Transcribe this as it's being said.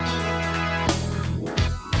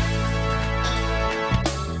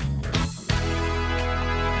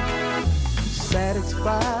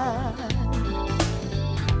satisfied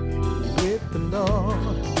with the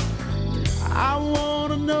Lord. I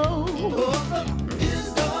want to know, is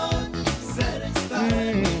God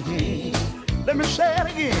satisfied with me? Let me say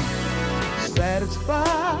it again.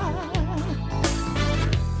 Satisfied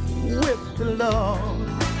with the Lord.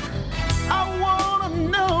 I want to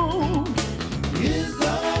know, is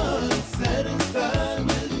God satisfied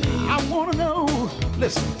with me? I want to know,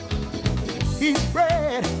 listen, He's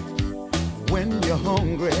bread when you're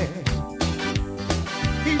hungry.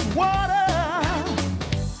 He's water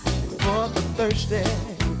for the thirsty.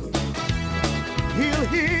 He'll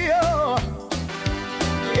heal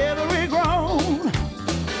every groan,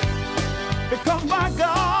 because my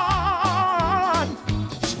God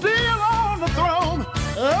still on the throne.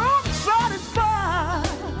 I'm satisfied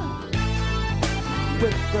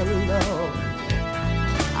with the Lord.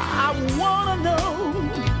 I want to know,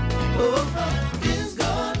 is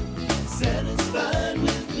God satisfied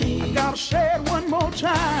with me? I gotta say it one more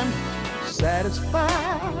time.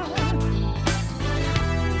 Satisfied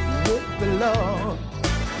with the Lord.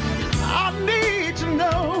 I need to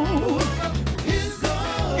know,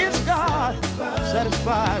 is God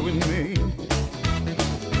satisfied with me?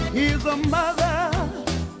 He's a mother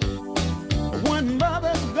when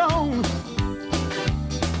mother's gone,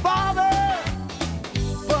 father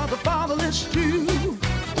for the fatherless too.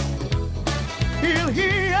 He'll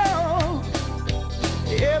heal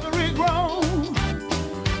every groan.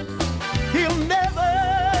 He'll never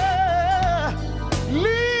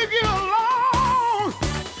leave you alone.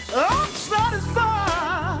 I'm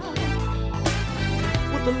satisfied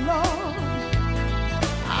with the Lord.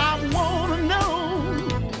 I want to know,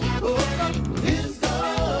 is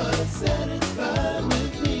God satisfied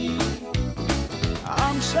with me?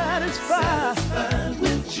 I'm satisfied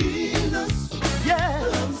with Jesus. Yeah,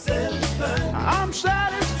 I'm satisfied. I'm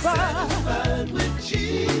satisfied with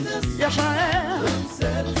Jesus. Yes, I am. I'm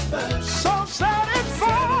satisfied. So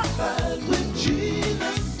satisfied with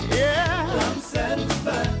Jesus. Yeah, I'm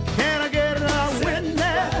satisfied. Can I get a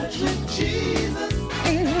witness? With Jesus.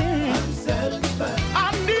 I'm satisfied.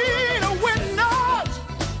 I need a witness.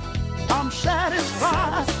 I'm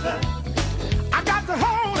satisfied. I got the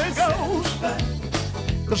Holy Ghost,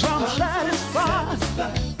 'cause I'm satisfied.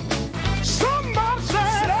 Somebody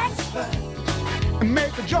said,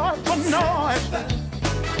 make a joyful noise.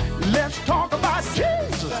 Let's talk about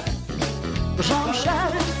Jesus, 'cause I'm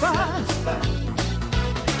satisfied.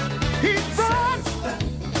 He's done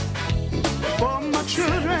for my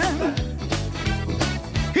children.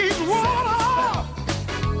 He's water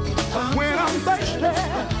when I'm thirsty.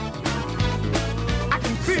 I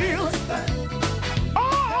can feel it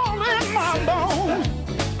all in my bones.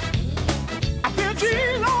 I feel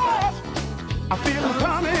Jesus. I feel him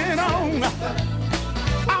coming on.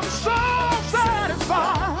 I'm so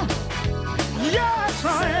satisfied. Yes,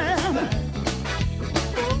 I am.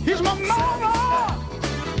 He's my mother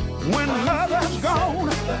when mother's gone.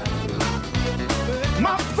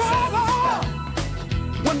 My father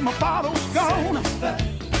when my father's gone.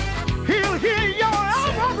 He'll hear your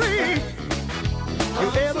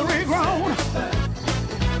every groan.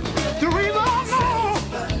 The reason I know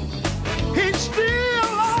he's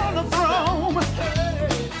still on the throne.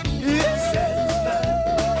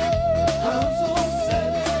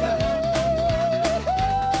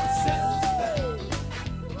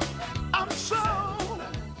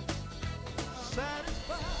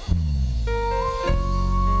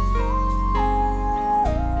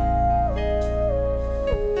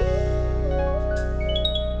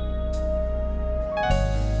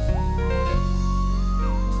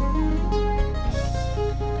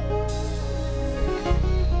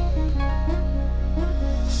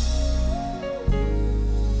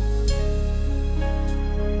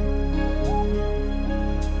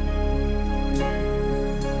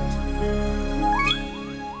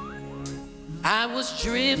 I was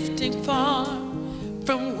drifting far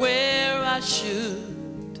from where I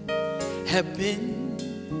should have been,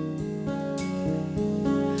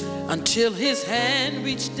 until his hand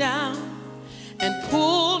reached down and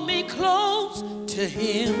pulled me close to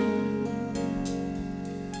him.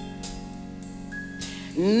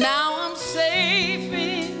 Now I'm safe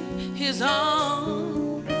in his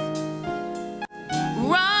arms,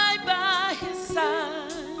 right by his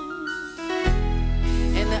side,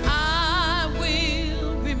 and I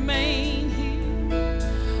will remain here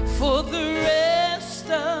for the rest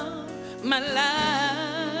of my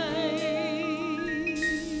life,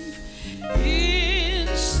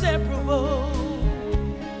 inseparable.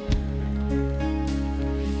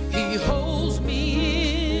 He holds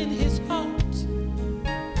me in his heart,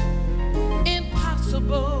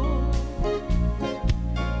 impossible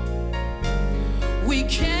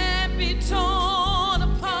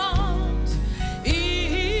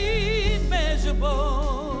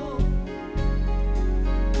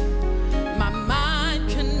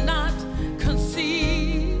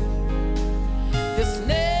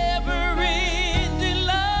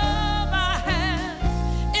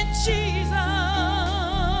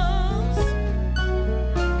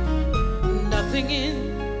nothing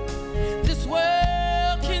in this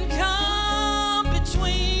world can come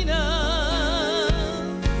between us.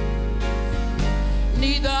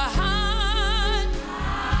 Neither height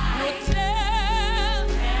nor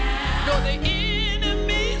depth nor the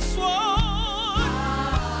enemy's sword.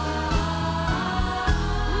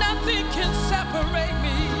 Nothing can separate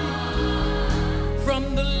me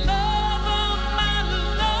from the love of my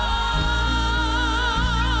Lord.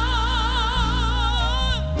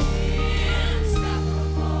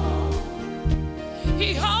 Inseparable.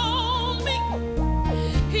 He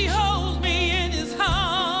holds me in his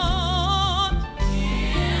heart.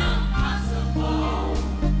 Impossible.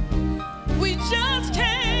 We just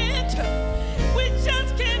can't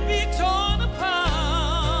be torn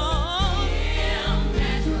apart.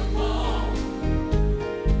 Immeasurable.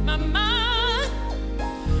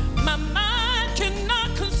 My mind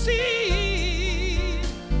cannot conceive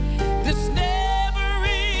this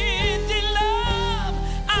never-ending love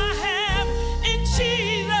I have in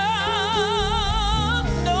Jesus.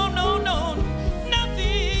 No, no, no,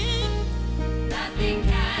 nothing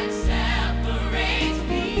can separate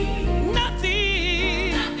me.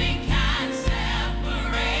 Nothing can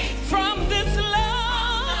separate from this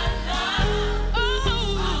love.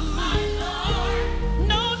 Oh, of my Lord.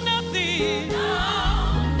 No, nothing.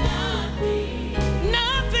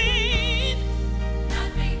 Nothing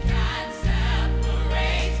can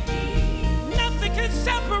separate me. Nothing can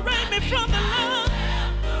separate me from the love.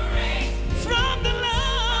 From the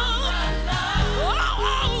love. Oh,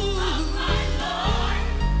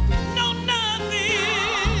 no, nothing.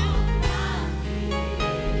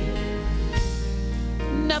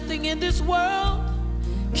 Nothing in this world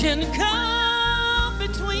can come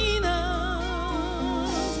between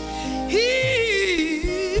us.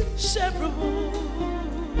 He's inseparable.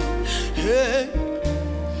 Hey.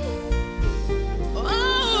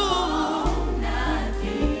 Oh,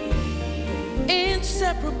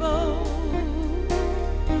 inseparable.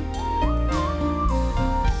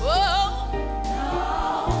 Oh,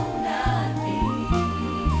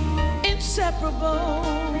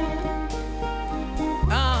 inseparable.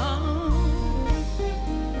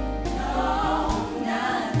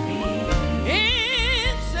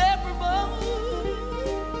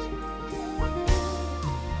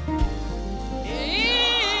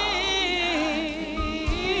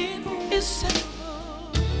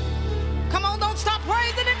 Come on, don't stop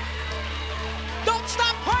praising him. Don't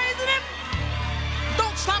stop praising him.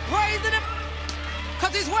 Don't stop praising him,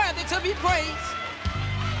 because he's worthy to be praised.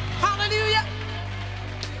 Hallelujah.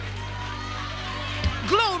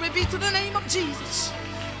 Glory be to the name of Jesus.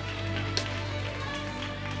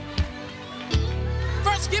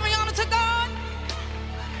 First, giving honor to God,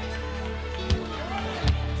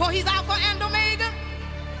 for he's Alpha and Omega,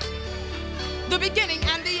 the beginning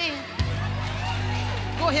and the end.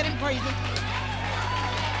 Go ahead and praise him.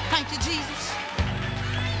 Thank you, Jesus.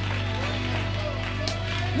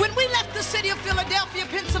 When we left the city of Philadelphia,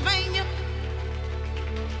 Pennsylvania,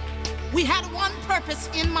 we had one purpose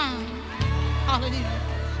in mind. Hallelujah.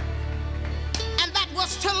 And that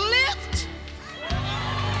was to lift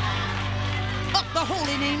up the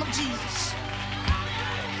holy name of Jesus,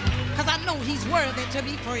 because I know he's worthy to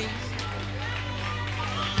be praised.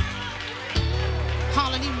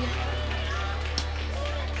 Hallelujah.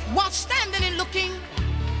 While standing and looking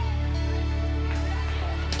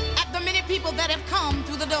at the many people that have come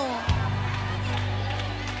through the door,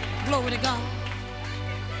 glory to God,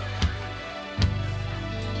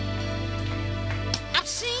 I've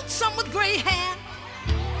seen some with gray hair,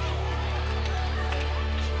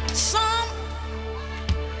 some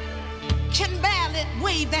can barely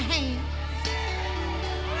wave their hand,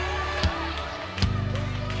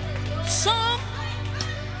 some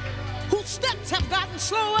whose steps have gotten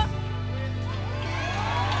slower,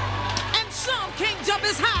 and some can't jump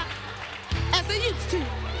as high as they used to.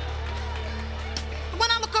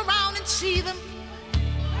 When I look around and see them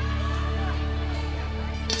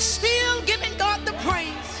still giving God the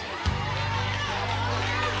praise,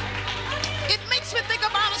 it makes me think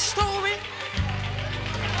about a story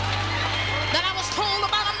that I was told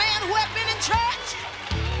about a man who had been in church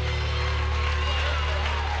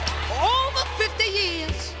over 50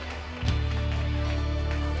 years.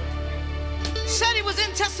 Said he was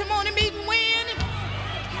in testimony meeting when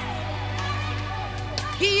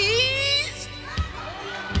he eased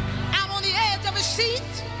out on the edge of his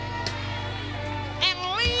seat and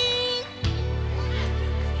leaned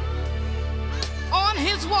on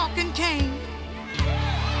his walking cane.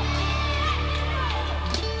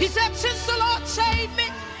 He said, since the Lord saved me,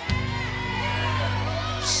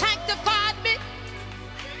 sanctified me,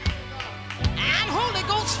 and Holy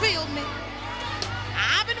Ghost filled me,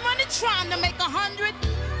 trying to make 100.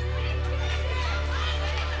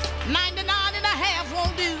 99 and a half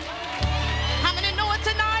won't do. How many know it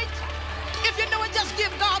tonight? If you know it, just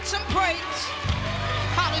give God some praise.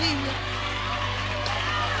 Hallelujah.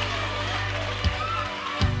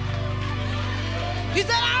 He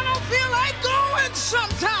said, I don't feel like going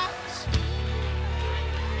sometimes.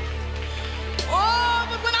 Oh,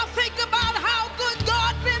 but when I think about how good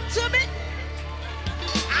God been to me,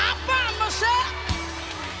 I find myself,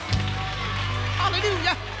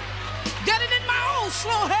 hallelujah, getting in my own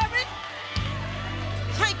slow habit.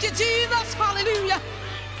 Thank you, Jesus, hallelujah.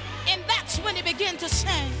 And that's when he began to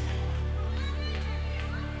sing.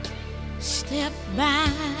 Step by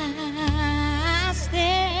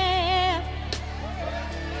step,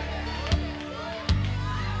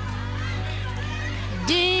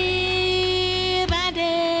 day by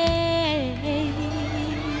day,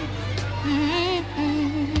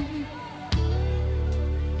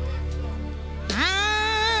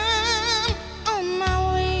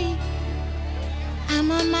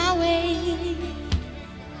 I'm on my way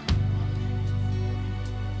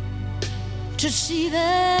to see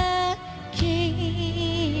the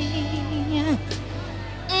King.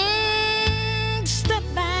 Step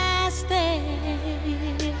by step,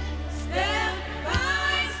 step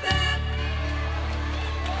by step.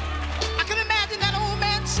 I can imagine that old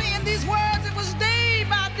man saying these words. It was day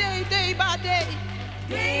by day, day by day,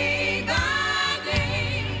 day by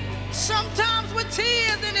day. Sometimes with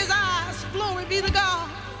tears in his eyes. Glory be to God.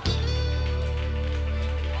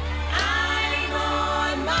 I'm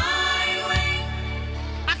on my way.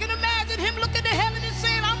 I can imagine him looking to heaven and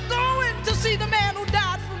saying, I'm going to see the man who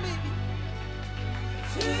died for me.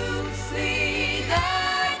 To see the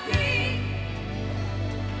King.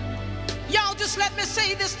 Y'all just let me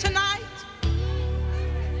say this tonight.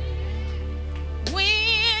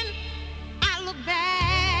 When I look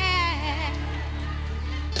back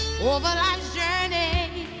over life's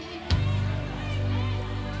journey,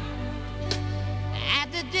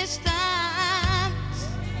 at the distance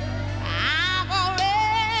I've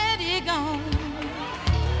already gone,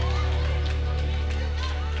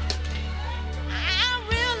 I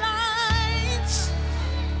realize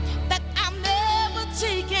that I'm never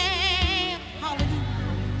taken,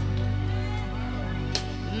 hallelujah,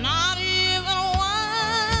 not even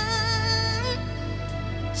one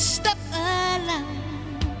step alone,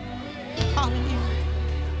 hallelujah.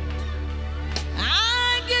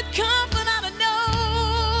 I get comfort out of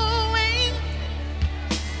knowing,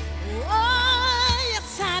 oh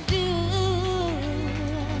yes I do,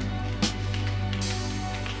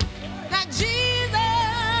 that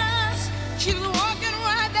Jesus keeps walking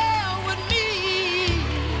right there with me.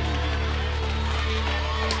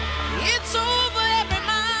 It's over every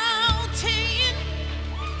mountain,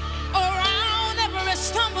 around every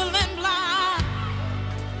stumbling block,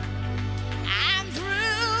 and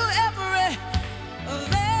through every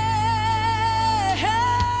valley,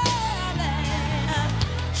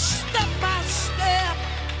 step by step,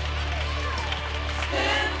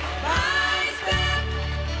 step by step.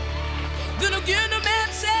 Then again the man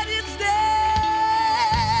said it's day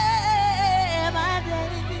by day,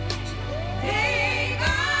 day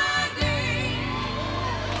by day.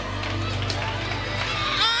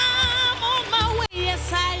 I'm on my way,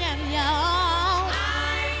 yes I am, y'all.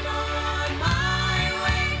 I'm on my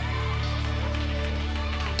way.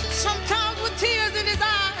 Sometimes with tears in his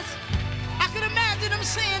eyes, I can imagine him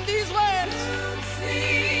saying these words. To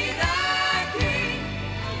see the King.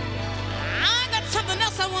 I got something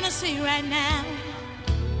else I want to say right now.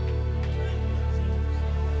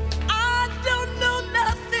 I don't know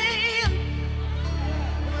nothing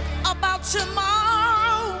about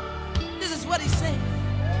tomorrow. This is what he said.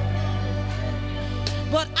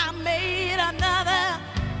 But